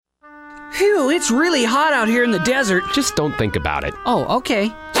Phew, it's really hot out here in the desert. Just don't think about it. Oh,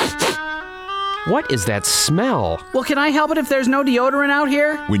 okay. What is that smell? Well, can I help it if there's no deodorant out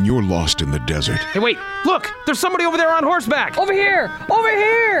here? When you're lost in the desert, Hey, wait, look! There's somebody over there on horseback! Over here! Over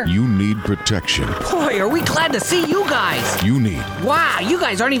here! you need protection. Boy, are we glad to see you guys. You need Wow, you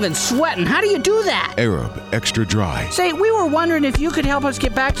guys aren't even sweating. How do you do that? Arab Extra Dry. Say, we were wondering if you could help us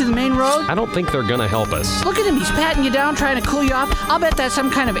get back to the main road. I don't think they're gonna help us. Look at him, he's patting you down, trying to cool you off. I'll bet that's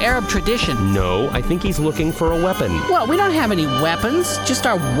some kind of Arab tradition. No, I think he's looking for a weapon. Well, we don't have any weapons, just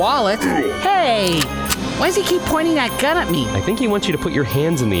our wallet. Hey! Why does he keep pointing that gun at me? I think he wants you to put your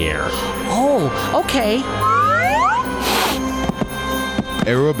hands in the air. Oh, okay.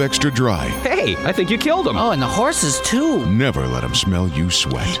 Arab Extra Dry. Hey, I think you killed him. Oh, and the horses, too. Never let them smell you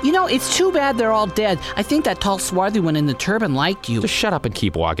sweat. You know, it's too bad they're all dead. I think that tall, swarthy one in the turban liked you. Just shut up and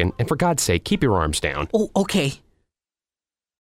keep walking. And for God's sake, keep your arms down. Oh, okay.